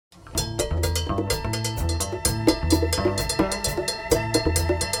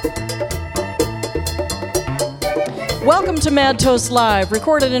Welcome to Mad Toast Live,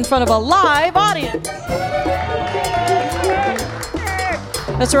 recorded in front of a live audience.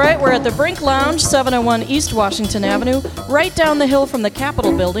 That's right, we're at the Brink Lounge, 701 East Washington Avenue, right down the hill from the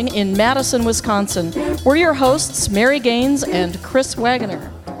Capitol Building in Madison, Wisconsin. We're your hosts, Mary Gaines and Chris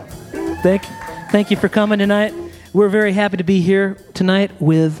Wagoner. Thank you for coming tonight. We're very happy to be here tonight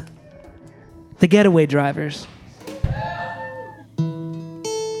with the Getaway Drivers.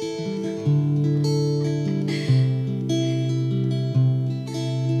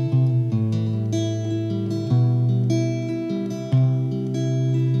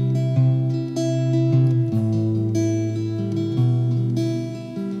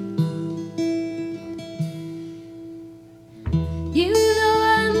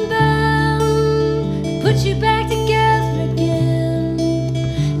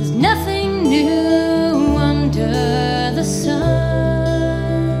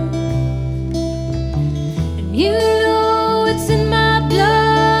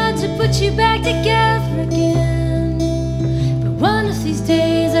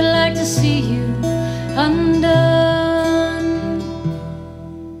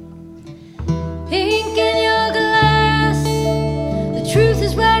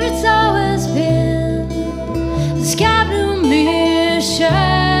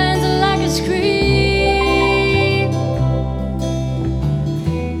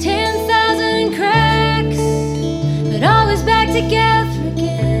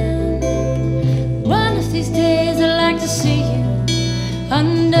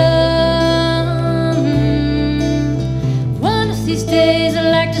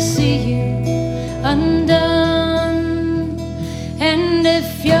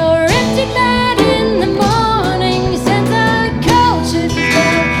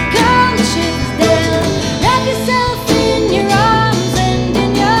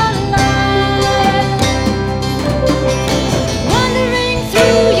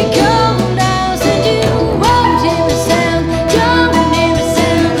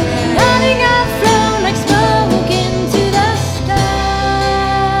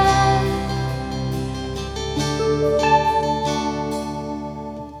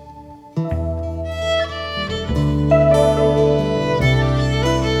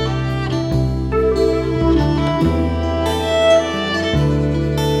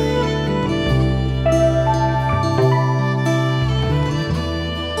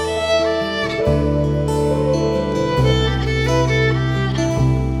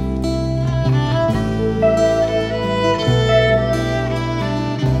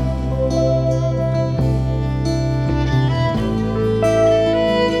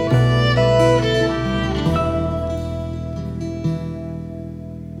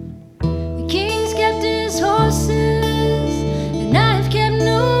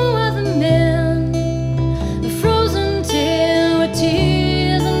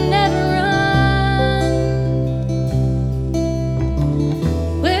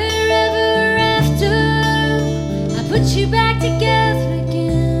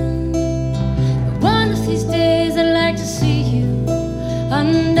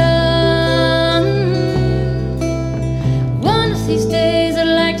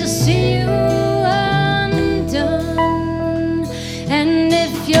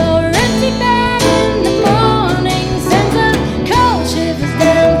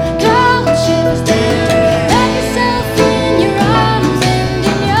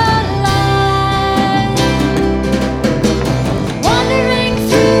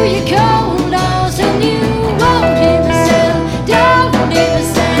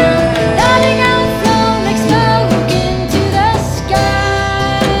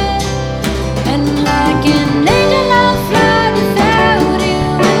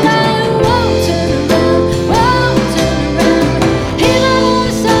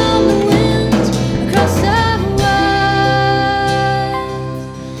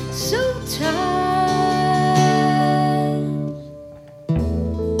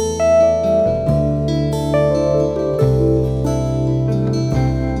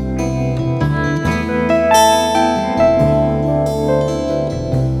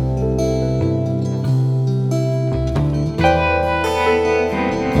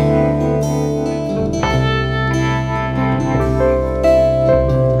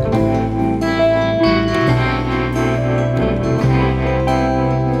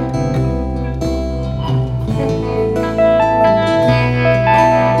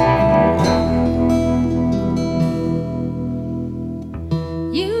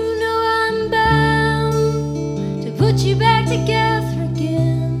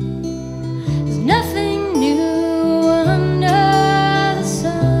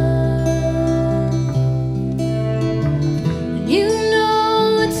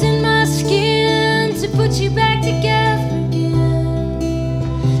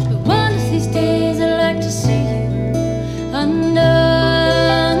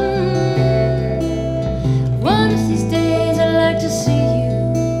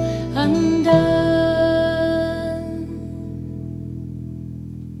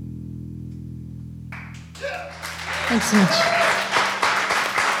 Thanks so much.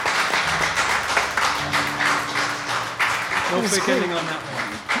 No fake ending on that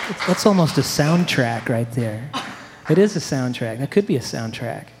one. That's almost a soundtrack right there. It is a soundtrack. That could be a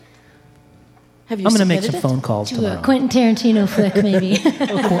soundtrack. Have you I'm going to make submitted some it? phone calls To tomorrow. a Quentin Tarantino flick, maybe.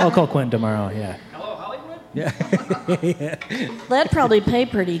 I'll call Quentin tomorrow, yeah. Hello, Hollywood? Yeah. That'd probably pay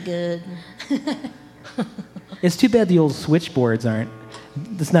pretty good. It's too bad the old switchboards aren't.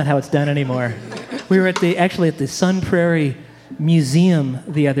 That's not how it's done anymore. We were at the Sun Prairie Museum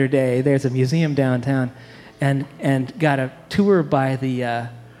the other day. There's a museum downtown, and got a tour by the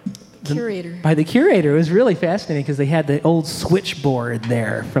Curator. By the curator. It was really fascinating because they had the old switchboard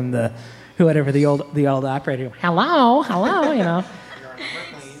there from the old operator. Hello, you know.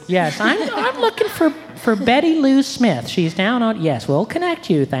 Yes, I'm looking for Betty Lou Smith. She's down on. Yes, we'll connect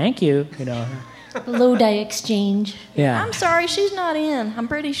you. Thank you. You know. Lodi exchange. Yeah. I'm sorry, she's not in. I'm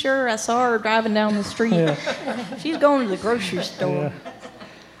pretty sure I saw her driving down the street. Yeah. She's going to the grocery store.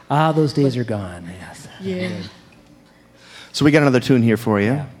 Ah, those days are gone. Yes. Yeah. So we got another tune here for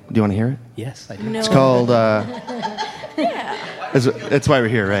you. Do you want to hear it? Yes, I do. No. It's called. Yeah. That's why we're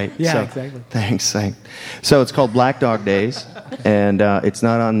here, right? Yeah, exactly. Thanks. So it's called Black Dog Days, and it's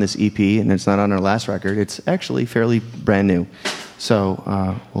not on this EP, and it's not on our last record. It's actually fairly brand new.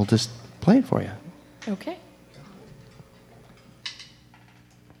 So we'll just play it for you. Okay.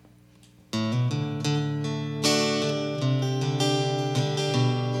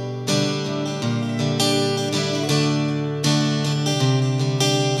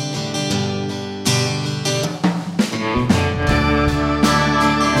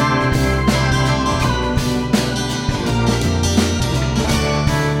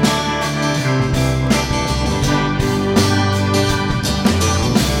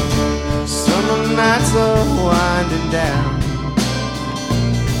 Summer nights are winding down.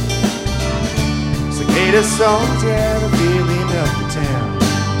 Cicada songs, yeah, the feeling of the town.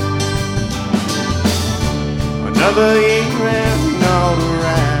 Another year and all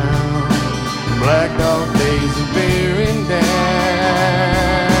around. Black dog days are bearing down.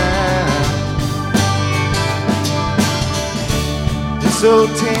 This old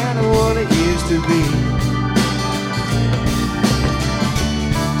town is what it used to be.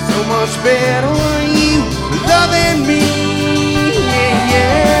 So much better when you were loving me, yeah,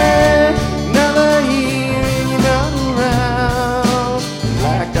 yeah. Another year and you're not around.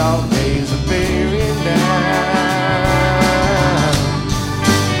 Black dog days are bearing down.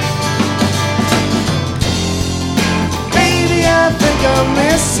 Baby, I think I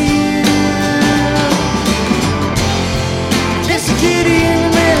miss you. Just a kitty in the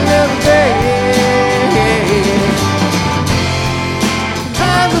middle of the day.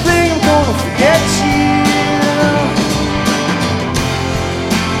 I think I'm gonna forget you.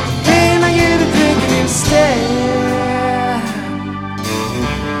 Then I get a drinking instead.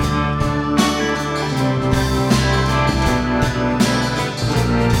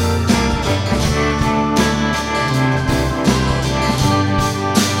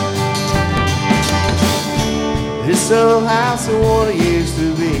 This old house is what it used to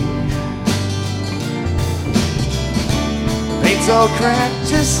be. Paint's all cracked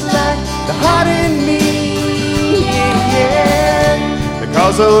just like the heart in me, yeah, yeah.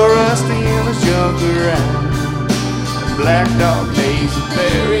 Because of the rusty and the junk around. Black dog days are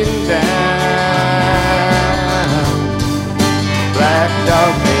bearing down. Black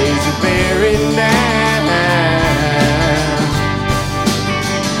dog days are bearing down.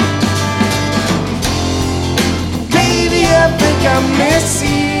 Baby, I think I miss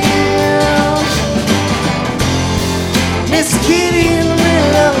you. Miss Kitty in the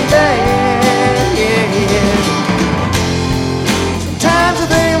middle of the day, yeah, yeah. Sometimes I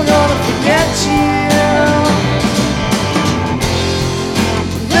think I'm gonna forget you.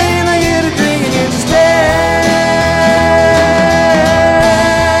 Then I get a drinking instead.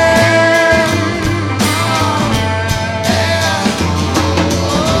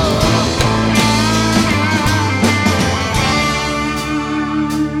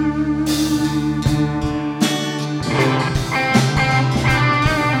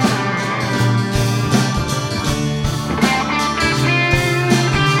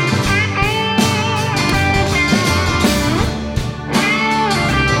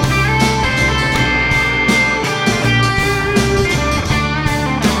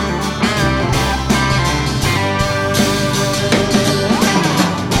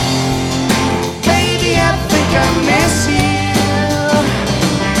 Baby, I think I miss you.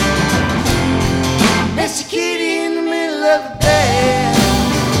 Miss your kitty in the middle of the day.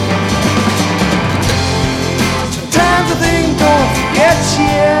 Sometimes I think I'm gonna forget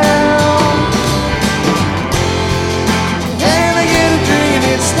you.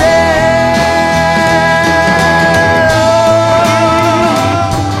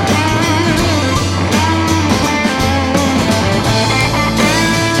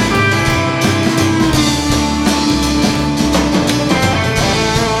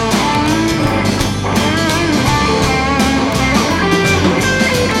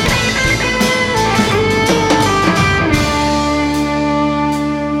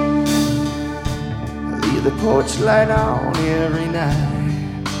 with the porch light on every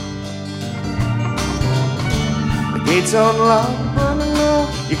night. The gate's unlocked, but no,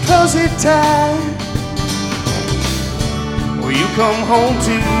 you close it tight. Well, you come home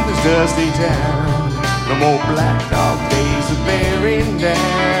to this dusty town. No more black dog days of bearing down.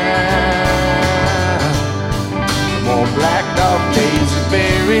 No more black dog days of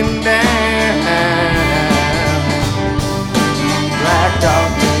bearing down. Black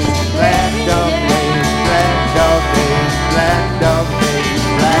dog days, black dog days, black dog days, black dog days,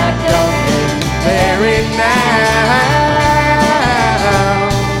 black dog days, bearing down.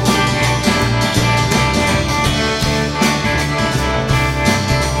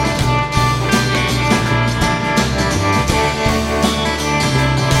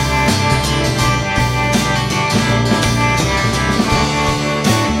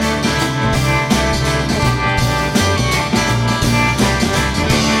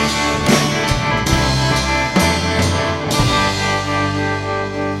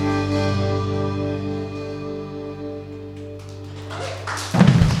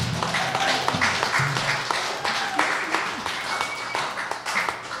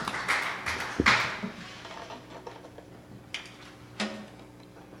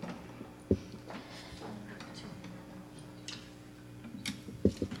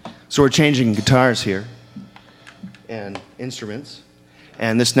 So we're changing guitars here and instruments.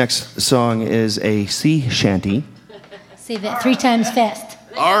 And this next song is a sea shanty. Say that 3 times fast.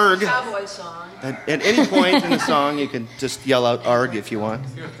 Arg. Cowboy song. At any point in the song, you can just yell out arg if you want.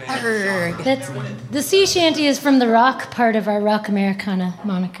 That's, the sea shanty is from the rock part of our Rock Americana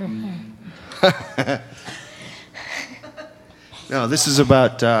moniker. No, this is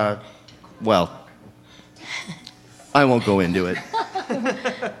about, well, I won't go into it.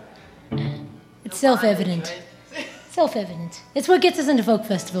 It's self-evident. Self-evident. It's what gets us into folk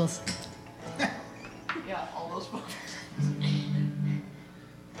festivals. Yeah, all those books.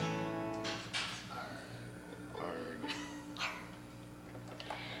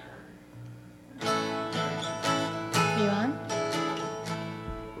 Are you on?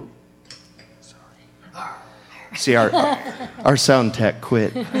 See, our sound tech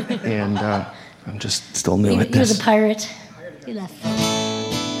quit, and I'm just still new at He was this. a pirate. He left.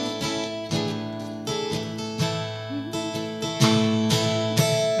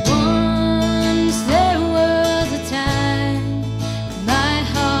 Once there was a time when my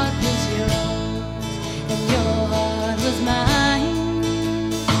heart was yours and your heart was mine.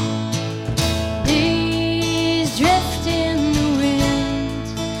 Leaves drift in the wind,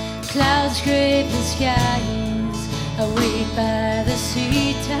 clouds scrape the skies, I wait by the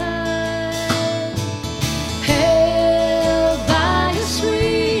sea tide. Held by your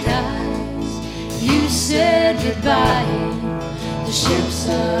sweet eyes, you said goodbye. The ships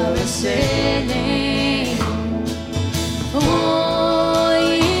are a-sailing. 4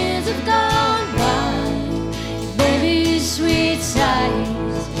 years have gone by, baby's sweet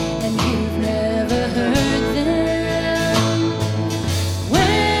sighs, and you've never heard them.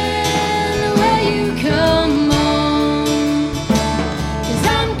 When will you come home? 'Cause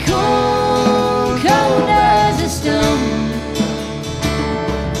I'm cold, cold as a stone.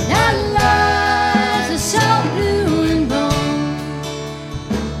 And our lives are so blue and bone.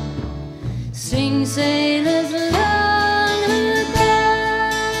 Sing sailors lullaby.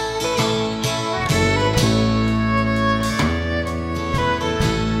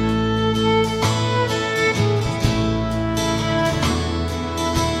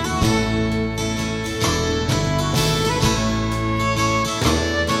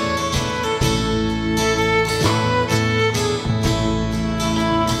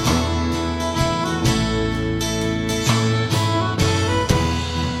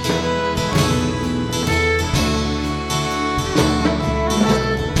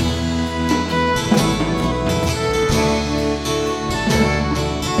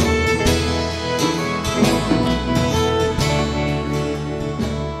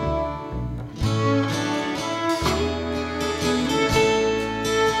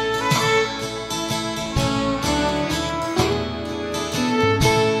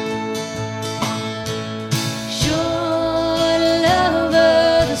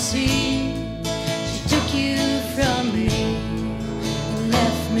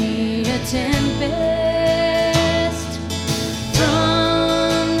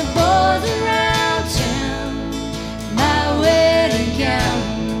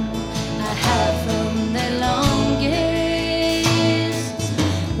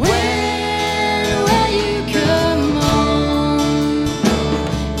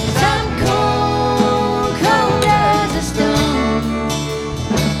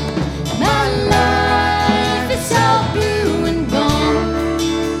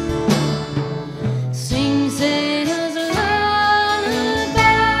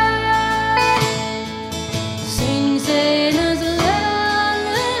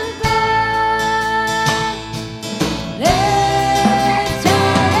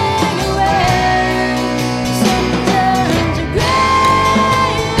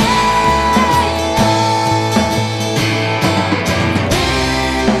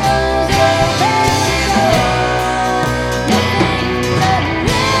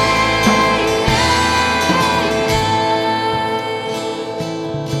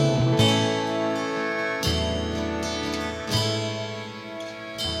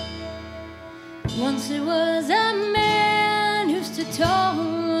 Once there was a man who stood tall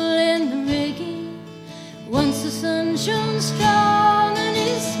in the rigging. Once the sun shone strong on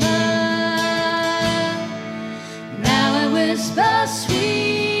his smile. Now I whisper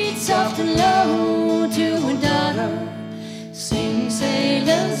sweet, soft and low to a daughter. Sing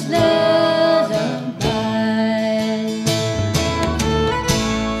sailor's lullaby.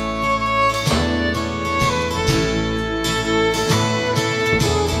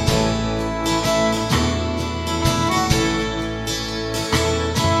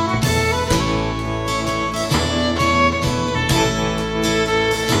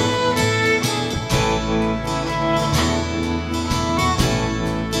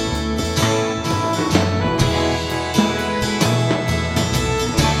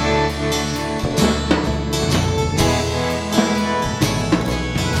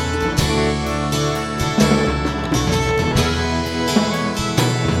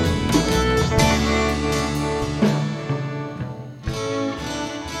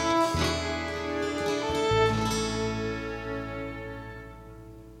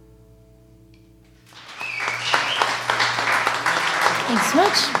 Thanks so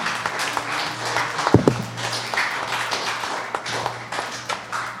much.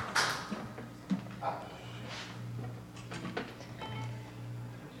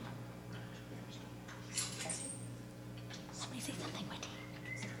 Let me say something, Wendy.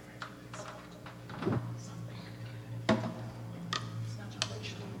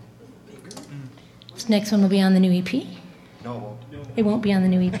 This next one will be on the new EP. No, it won't. It won't be on the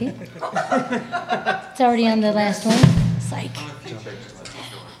new EP. It's already on the last one. Psych.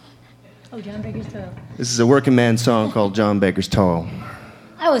 Oh, John Baker's Toil. This is a working man song called John Baker's Toil.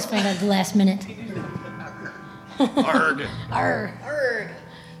 I always find out at the last minute. Arg. Arr. Arr.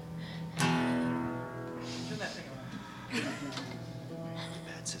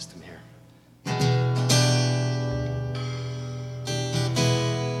 Bad system here.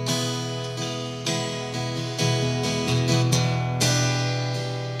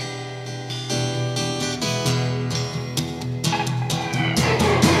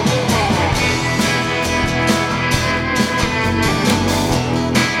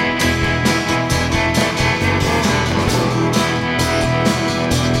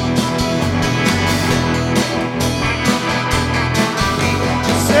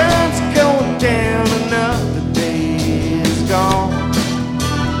 Sun's going down, another day is gone.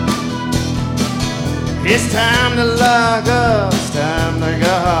 It's time to log up, it's time to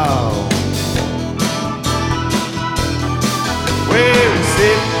go home. Well, we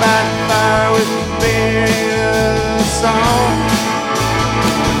sit by the fire with the band song.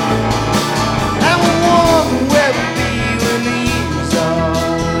 And we wonder where we'll be when the year's all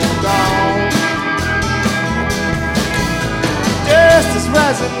gone. Dust is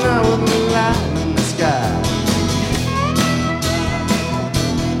rising up with the light in the sky.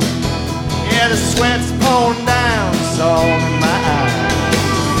 Yeah, the sweat's pouring down, it's all in my eyes.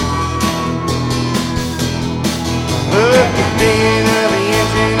 Look at the end of the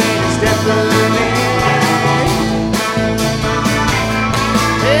engine and it's definitely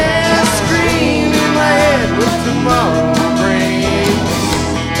yeah, scream in my head what tomorrow brings.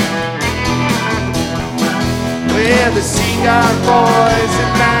 Well, the cigar boys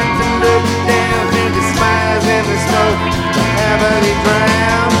at night to look down through the smiles and the smoke to heavily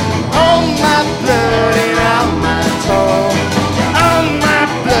drown. All my blood and all my toil. All my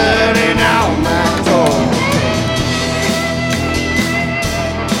blood and all my toil.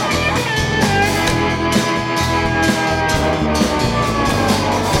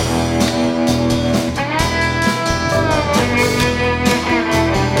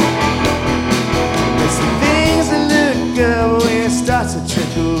 There's some things that look good when it starts to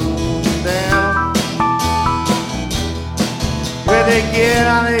trickle down. Where they get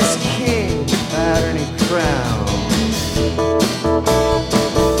on this king without any crown.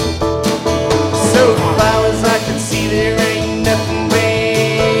 So far as I can see, there ain't nothing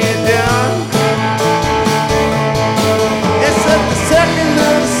being done. It's up the second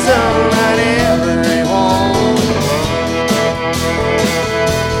of the sunlight everyone.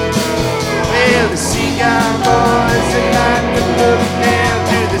 Well, the cigar boys that like to look down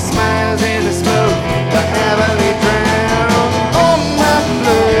through the smiles and the smoke, the heavily drown. All my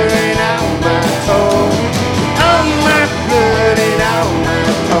blood and all my toil. All my blood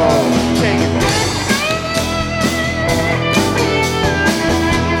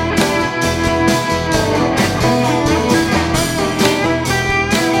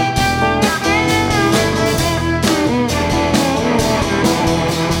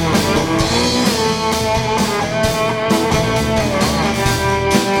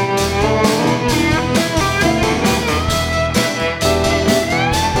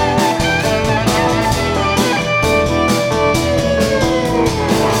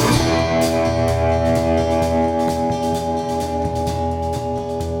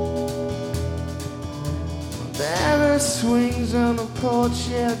sings on the porch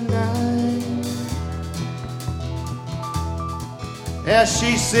at night. As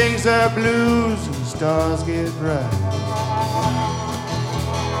she sings her blues and the stars get bright.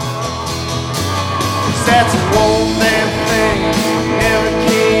 That's a warm damn thing never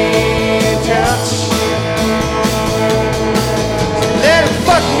can touch. Let it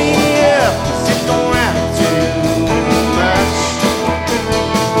fuck me up, 'cause it don't have too much.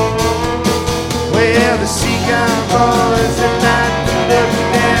 Well, the seagull boys at night look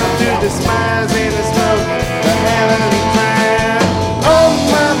down through the smiles in the smoke, the heavenly crown. Oh,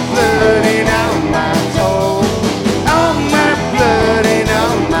 my blood and all my toe. Oh, my blood and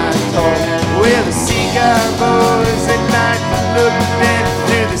all my toe. Well, the seagull boys at night look down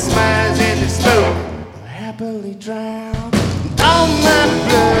through the smiles in the smoke, happily drown. All my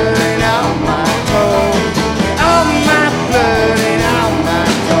blood and all my toe. All my blood and all my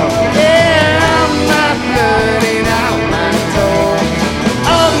toe. Yeah, all my blood and all my toe.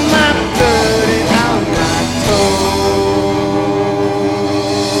 All my blood and all my toe.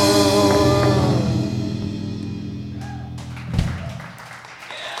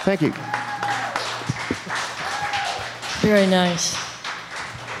 Thank you. Very nice.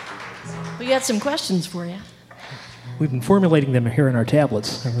 We got some questions for you. We've been formulating them here in our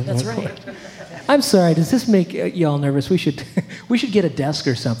tablets. That's right. I'm sorry. Does this make y'all nervous? We should get a desk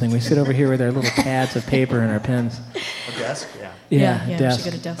or something. We sit over here with our little pads of paper and our pens. A desk? Yeah. Yeah, we desk.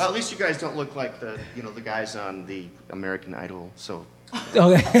 should get a desk. Well, at least you guys don't look like the guys on the American Idol. So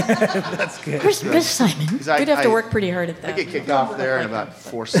Okay, that's good. Where's Simon? 'cause We'd have to work pretty hard at I that. get kicked off there in about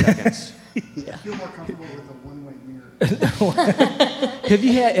 4 seconds. Feel more comfortable with a one-way mirror. Have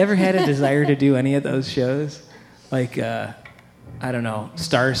you ever had a desire to do any of those shows? Like, I don't know,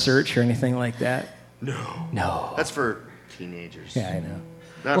 Star Search or anything like that? No. That's for teenagers. Yeah, I know.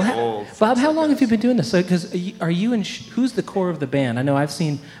 Not Well, old. Bob, how long have you been doing this? Because are you in? Who's the core of the band? I know I've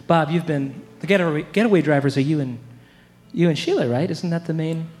seen Bob. You've been the Getaway Drivers. Are you and Sheila, right? Isn't that the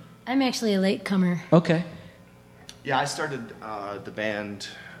main? I'm actually a latecomer. Okay. Yeah, I started the band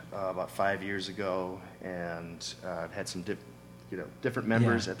about 5 years ago, and I've had some different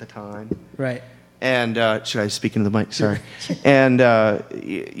members at the time. Right. And should I speak into the mic? Sorry. And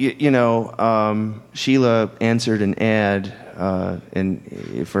Sheila answered an ad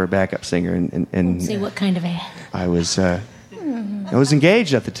for a backup singer, and Say what kind of ad? I was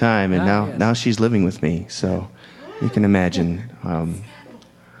engaged at the time, and yes. now she's living with me. So you can imagine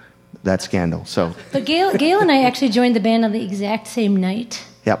that scandal. So But Gail and I actually joined the band on the exact same night.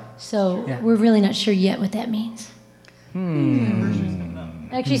 yep. So Yeah. we're really not sure yet what that means.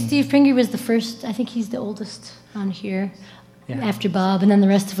 Actually, Steve Pringle was the first. I think he's the oldest on here, Yeah. after Bob, and then the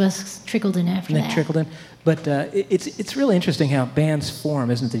rest of us trickled in after And that. that trickled in. But it's really interesting how bands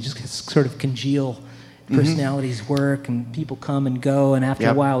form, isn't it? They just sort of congeal. Personalities work, and people come and go, and after a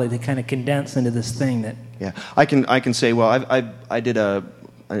Yep. while, they kind of condense into this thing that. Yeah, I can say. Well, I did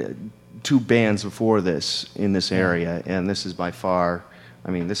two bands before this in this area, and this is by far. I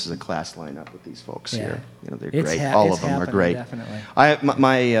mean, this is a class lineup with these folks Yeah. here. They're It's great. hap- All it's of them are happening, great. definitely.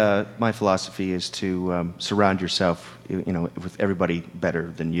 My philosophy is to surround yourself, with everybody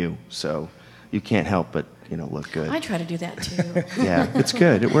better than you. So you can't help but look good. I try to do that too. Yeah, it's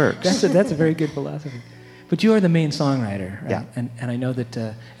good. It works. That's a very good philosophy. But you are the main songwriter, right? Yeah. And I know that,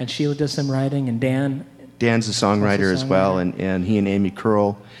 and Sheila does some writing, and Dan. Dan's a songwriter as well, songwriter. and he and Amy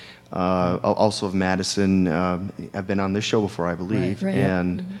Curl, also of Madison, have been on this show before, I believe. Right.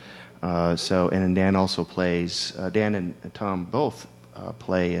 And and Dan also plays. Dan and Tom both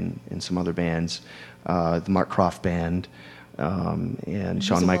play in some other bands, the Mark Croft Band, and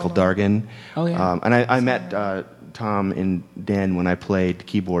Sean a Michael well-known- Dargan. Oh, yeah. And I met Tom and Dan when I played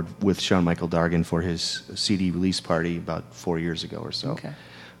keyboard with Sean Michael Dargan for his CD release party about 4 years ago or so. Okay.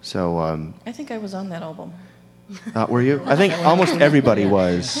 So, I think I was on that album. were you? I think almost everybody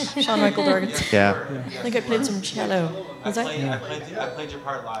was. Shawn Michael Dargan. Yeah. I think I played some cello. Was that? I played your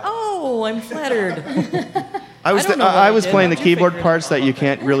part live. Oh, I'm flattered. I was I don't know what I I was did. playing the How'd you keyboard figure it parts that you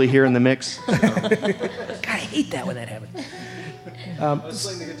can't really hear in the mix. God, I hate that when that happens. I was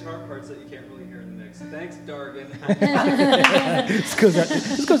playing the guitar parts that you can't really hear in the mix. Thanks, Dargan.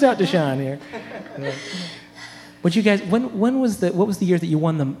 This goes out to Sean here. But you guys, what was the year that you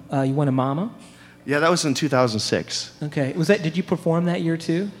won a Mama? Yeah, that was in 2006. Okay, did you perform that year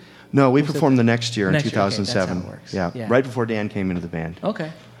too? No, we performed the next year in Next year, okay, that's 2007. how it works. Yeah, Yeah. right before Dan came into the band.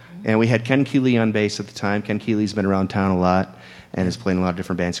 Okay. And we had Ken Keeley on bass at the time. Ken Keeley's been around town a lot and has played in a lot of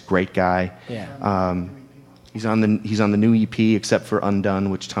different bands. Great guy. Yeah. He's on the new EP, except for Undone,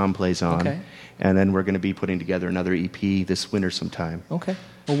 which Tom plays on. Okay. And then we're going to be putting together another EP this winter sometime. Okay.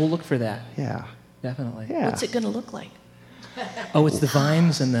 Well, we'll look for that. Yeah. Definitely. Yeah. What's it going to look like? Oh, it's the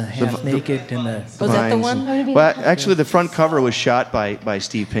Vines and the Half Naked and the... Was that the Vines. one? Well, actually, the front cover was shot by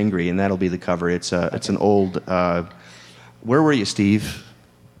Steve Pingree, and that'll be the cover. It's an old. Where were you, Steve?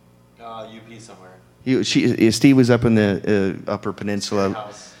 UP somewhere. Steve was up in the Upper Peninsula,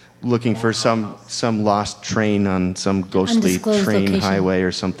 House. looking for some lost train on some ghostly Undisclosed train location. highway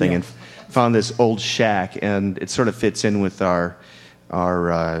or something, and found this old shack, and it sort of fits in with our.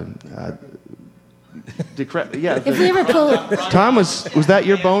 If we ever pull, Tom, was that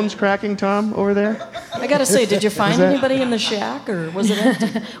your bones cracking, Tom, over there? I gotta say, did you find anybody in the shack, or was it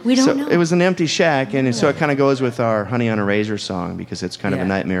empty? we don't So know. it was an empty shack, and so it kind of goes with our "Honey on a Razor" song because it's kind of a Yeah.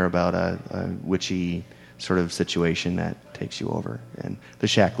 nightmare about a witchy sort of situation that takes you over, and the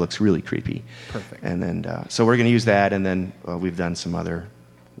shack looks really creepy. Perfect. And then so we're going to use that, and then we've done some other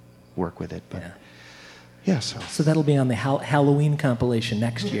work with it. But So that'll be on the Halloween compilation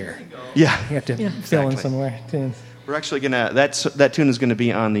next year. yeah. You have to fill in Exactly. some more tunes. We're actually gonna that tune is going to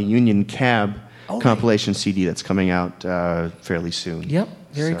be on the Union Cab compilation CD that's coming out fairly soon. Yep,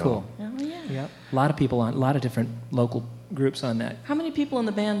 very So- cool. Oh, yeah. Yep, a lot of people on, a lot of different local groups on that. How many people in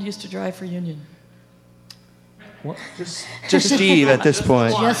the band used to drive for Union? Just Steve at this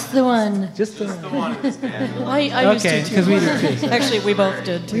point. Just the one. Just the I used Okay, to 'cause too. we did too. Actually, we both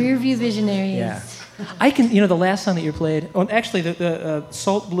did too. Rear view visionaries. Yeah, I can. The last song that you played. Oh, actually, the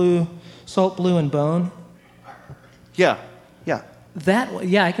Salt Blue and Bone. Yeah. That.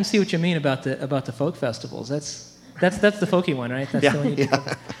 Yeah, I can see what you mean about the folk festivals. That's the folky one, right? That's Yeah, the one you did.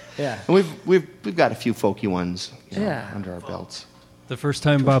 yeah. Yeah. And we've got a few folky ones Yeah. under our belts. The first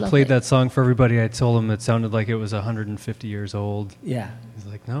time Bob played that song for everybody, I told him it sounded like it was 150 years old. Yeah. He's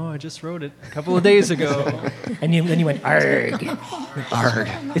like, no, I just wrote it a couple of days ago. And then you went arg. Arg.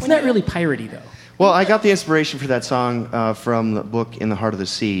 It's not really piratey though. Well, I got the inspiration for that song from the book In the Heart of the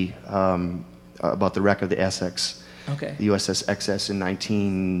Sea about the wreck of the Essex, Okay. the USS XS in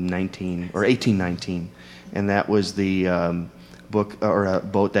 1919 or 1819, and that was the book or a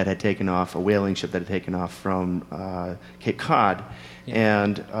boat that had taken off, a whaling ship that had taken off from Cape Cod.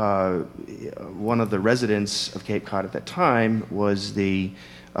 And one of the residents of Cape Cod at that time was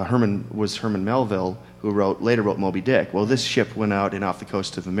Herman Melville, who later wrote Moby Dick. Well, this ship went out and off the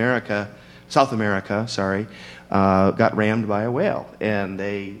coast of South America, got rammed by a whale, and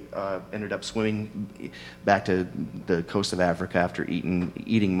they ended up swimming back to the coast of Africa after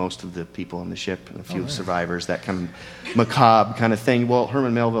eating most of the people on the ship and a few survivors. That kind of macabre kind of thing. Well,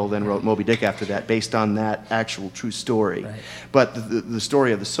 Herman Melville then wrote Moby Dick after that, based on that actual true story. Right. But the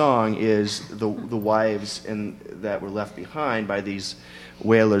story of the song is the wives that were left behind by these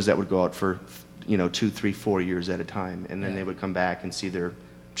whalers that would go out for 2, 3, 4 years at a time, and then they would come back and see their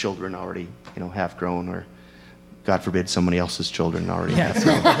children already half grown, or God forbid somebody else's children already half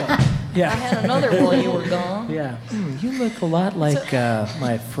grown. I Yeah. had another while you were gone. Yeah. You look a lot like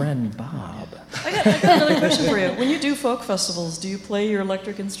my friend Bob. I got another question for you. When you do folk festivals, do you play your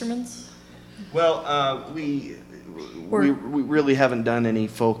electric instruments? Well, we really haven't done any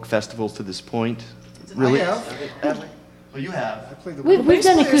folk festivals to this point. Really? I have. Oh, you have. I played the We've Bass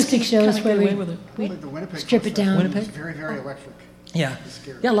done players acoustic can shows kinda where get we away with it. played the Winnipeg. strip it down. Winnipeg? It's very, very electric. Yeah.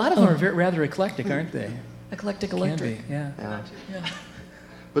 Scary. Yeah, a lot of them are rather eclectic, aren't they? Eclectic Can electric. be, yeah. Yeah.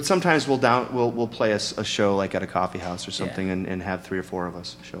 But sometimes we'll play a show like at a coffee house or something, and have 3 or 4 of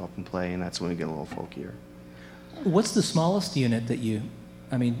us show up and play, and that's when we get a little folkier. What's the smallest unit that do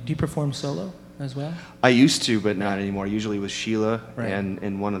you perform solo as well? I used to, but not anymore. Usually with Sheila Right.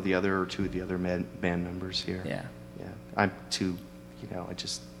 and one of the other or 2 of the other band members here. Yeah. Yeah. I'm too, I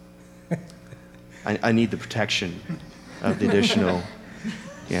just, I need the protection of the additional,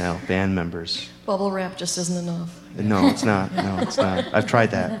 band members. Bubble wrap just isn't enough. No, it's not. No, it's not. I've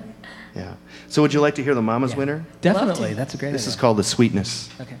tried that. Yeah. So would you like to hear the Mama's winner? Definitely. That's a great This idea. is called The Sweetness.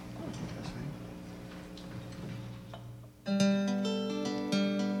 Okay.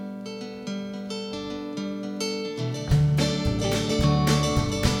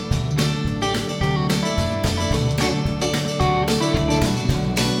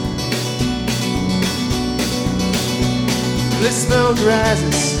 This smoke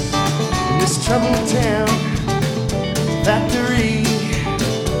rises in this troubled town. Factory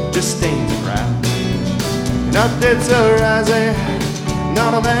just stains the ground. Not dead so rising,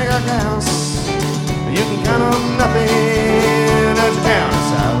 not a bank accounts. You can count on nothing as you down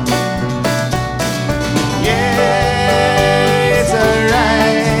south. Yeah, it's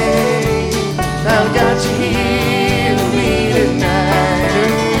alright. I've got you here with me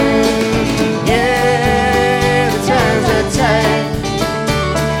tonight. Yeah, the times are tight,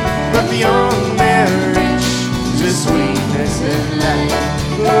 but the only marriage is the sweetness of life.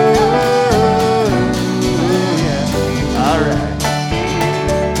 Oh, yeah. All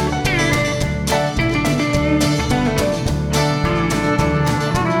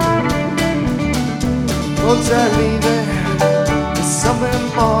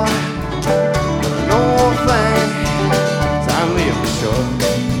more than an old thing. So I'm leaving the shore,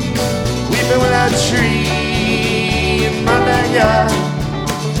 weeping without a tree in my backyard.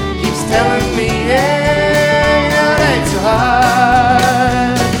 Keeps telling me, yeah, you know it ain't so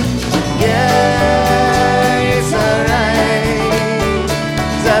hard. Yeah, it's alright,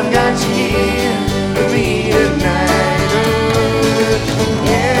 'cause I've got you here with me tonight.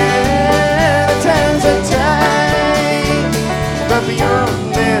 Yeah, the times are tight, but beyond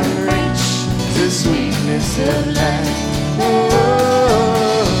their reach is the sweetness of life.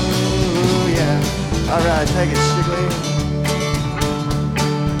 Oh, yeah. Alright, take it, Shigley.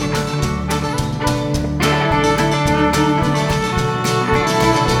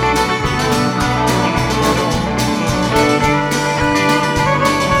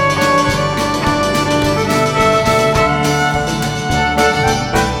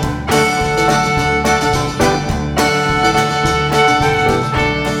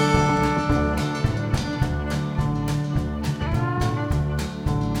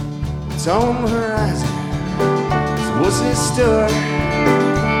 It's on the horizon, so what's in store?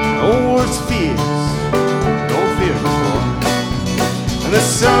 No words fears, no fear before. And the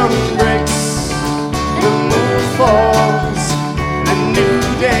sun breaks, the moon falls, and a new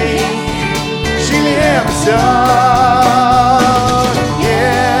day, she may have us all.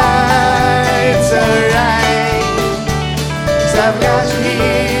 Yeah, it's alright, 'cause I've got you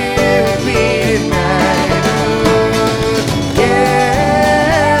here with me tonight.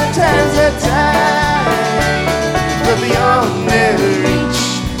 But beyond their reach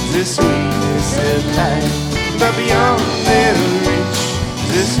is the sweetness of life. But beyond their reach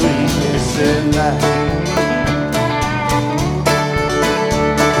is the sweetness of life.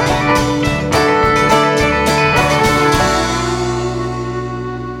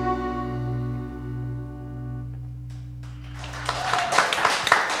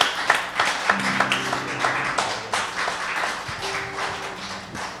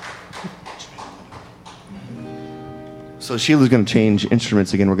 So Sheila's going to change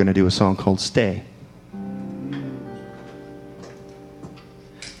instruments again. We're going to do a song called Stay.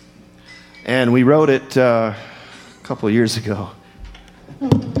 And we wrote it a couple of years ago.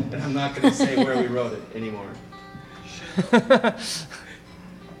 And I'm not going to say where we wrote it anymore. I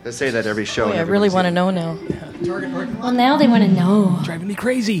say that every show. Boy, I really want to know now. Well, now they want to know. Driving me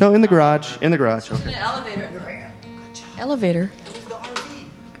crazy. No, in the garage. In the garage. Okay. Elevator.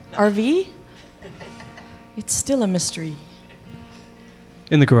 RV? It's still a mystery.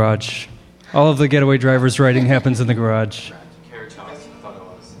 In the garage. All of the Getaway Drivers writing happens in the garage.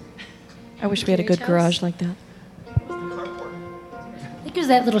 I wish we had a good garage like that. I think there's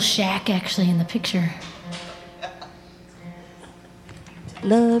that little shack actually in the picture.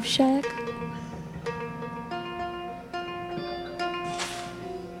 Love Shack.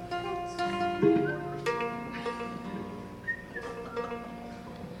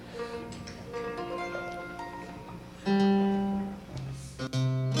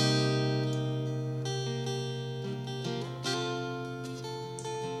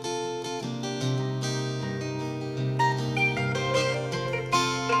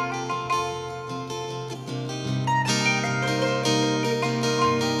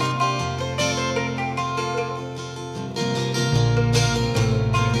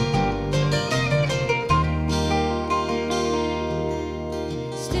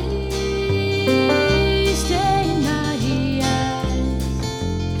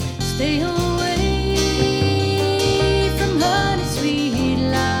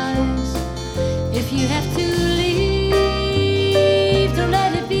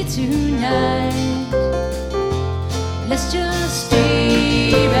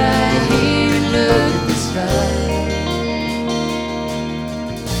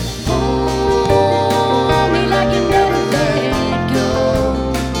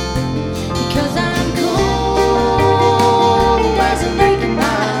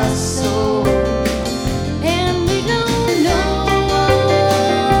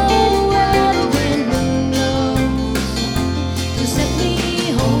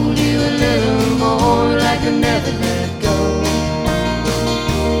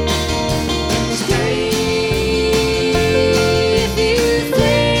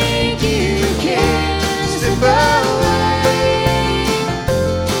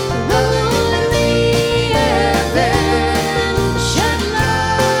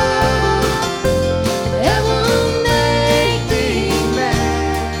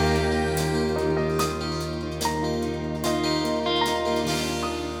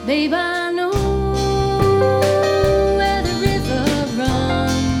 Babe, I know where the river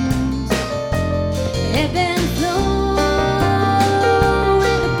runs, ebb and flow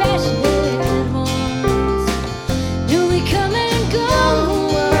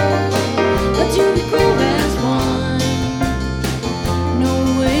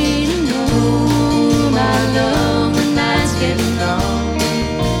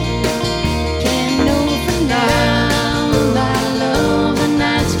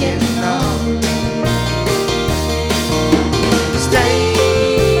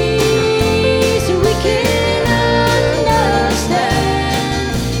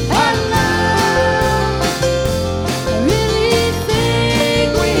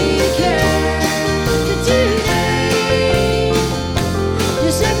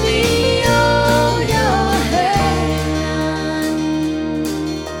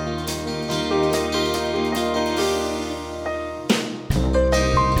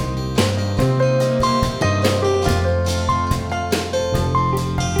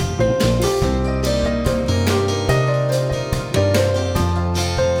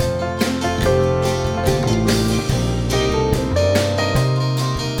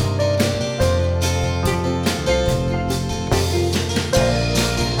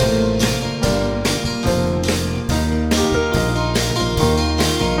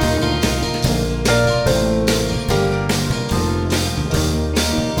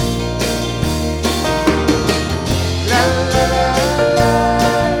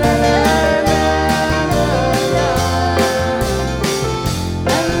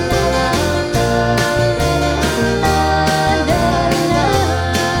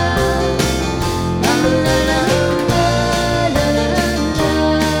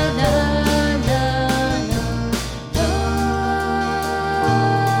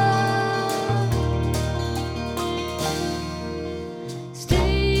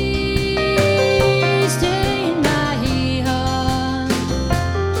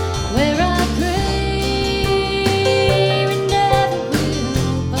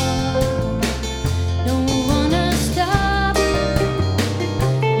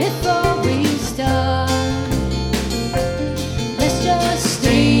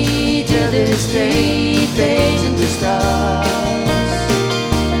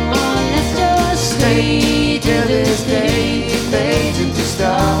stay till this day fades into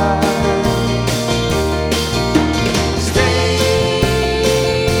stars.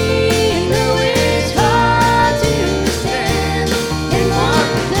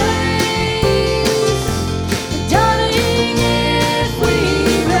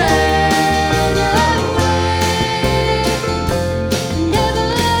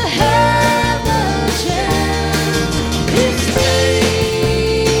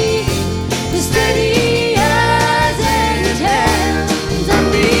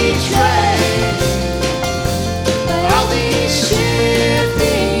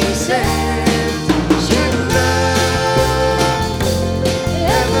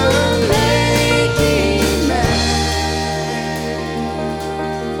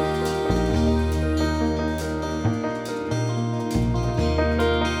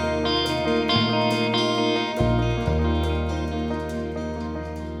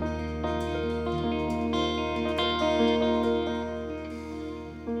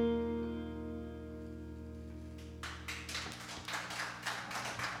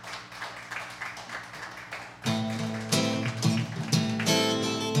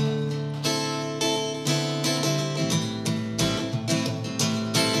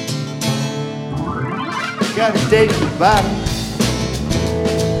 Got a date at the bottom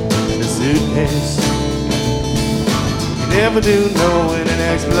in a suitcase. You never do know when the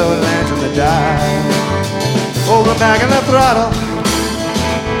next blow lands on the dial. Hold the back of the throttle,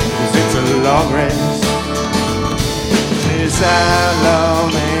 'cause it's a long race. This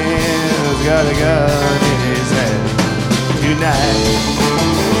outlaw man has got a gun in his hand tonight.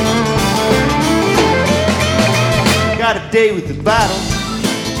 Got a date with the bottle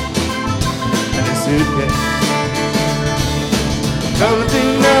and a suitcase. Coming to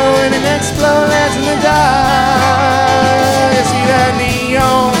know when the next blow lands in the dark. You see that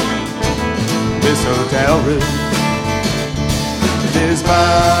neon, this hotel room. This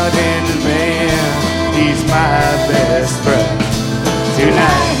bartender man, he's my best friend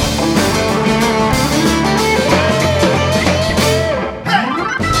tonight.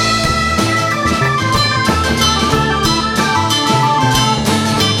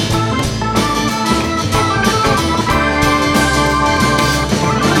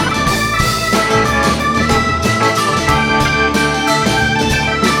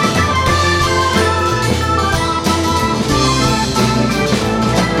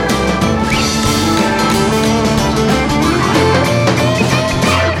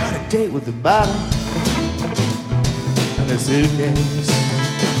 With the bottle and a suitcase.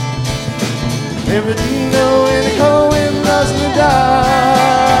 Everything you know in the cold wind lost in the dark.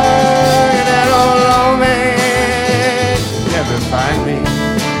 And that old old man never find me,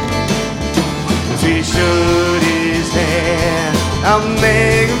 'cause he showed his hand. I'll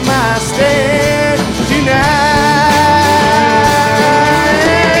make my stand tonight.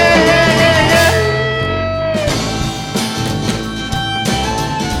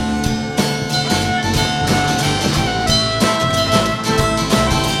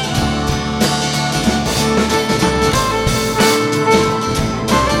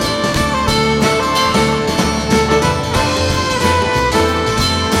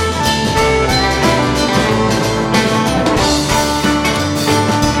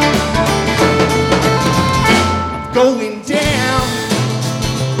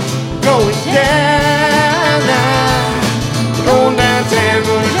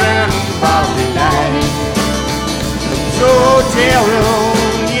 Hotel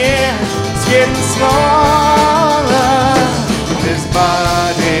room, yeah, it's getting smaller. This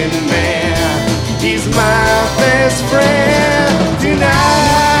bartender man, he's my best friend tonight.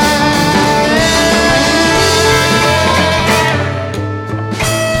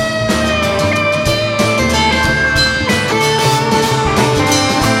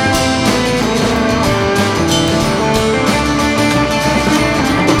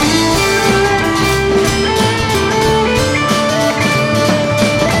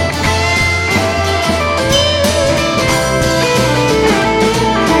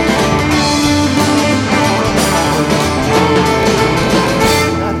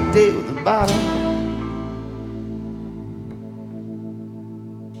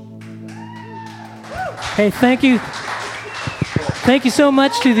 Hey, thank you. Thank you so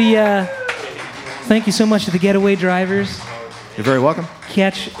much to the Getaway Drivers. You're very welcome.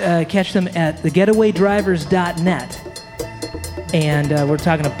 Catch them at thegetawaydrivers.net. And we're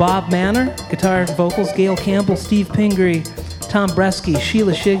talking to Bob Manor, guitar and vocals, Gail Campbell, Steve Pingree, Tom Bresky,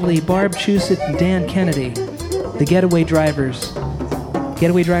 Sheila Shigley, Barb Chusett, and Dan Kennedy. The Getaway Drivers.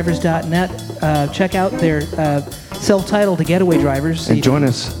 Getawaydrivers.net. Check out their self-titled The Getaway Drivers. And join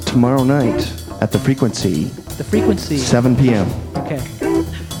us tomorrow night at the Frequency. The Frequency. 7 p.m. Okay.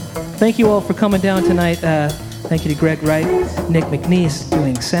 Thank you all for coming down tonight. Thank you to Greg Wright, Nick McNeese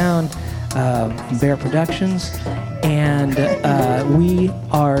doing sound from Bear Productions. And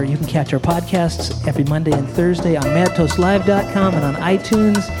you can catch our podcasts every Monday and Thursday on madtoastlive.com and on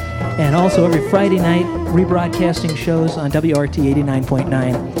iTunes. And also every Friday night, rebroadcasting shows on WRT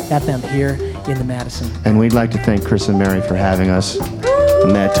 89.9 FM here in the Madison. And we'd like to thank Chris and Mary for having us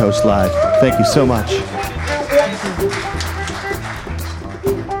on Mad Toast Live. Thank you so much.